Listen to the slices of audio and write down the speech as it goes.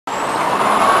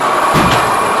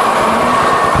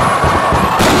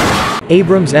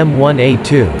Abrams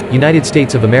M1A2, United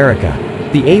States of America.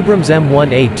 The Abrams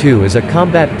M1A2 is a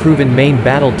combat-proven main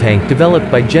battle tank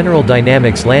developed by General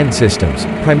Dynamics Land Systems,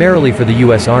 primarily for the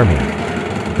U.S. Army.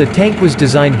 The tank was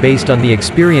designed based on the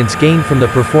experience gained from the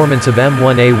performance of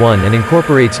M1A1 and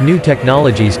incorporates new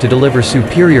technologies to deliver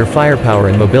superior firepower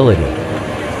and mobility.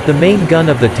 The main gun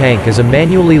of the tank is a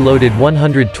manually loaded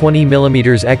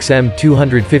 120mm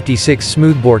XM256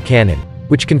 smoothbore cannon,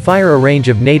 which can fire a range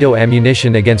of NATO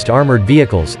ammunition against armored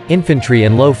vehicles, infantry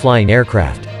and low-flying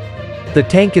aircraft. The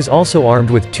tank is also armed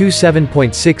with two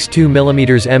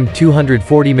 7.62mm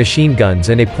M240 machine guns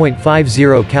and a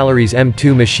 .50 calories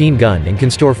M2 machine gun and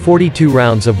can store 42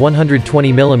 rounds of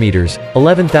 120mm,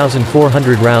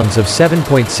 11,400 rounds of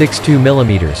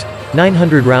 7.62mm,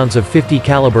 900 rounds of 50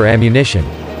 caliber ammunition,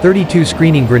 32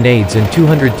 screening grenades and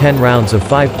 210 rounds of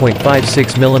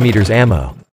 5.56mm ammo.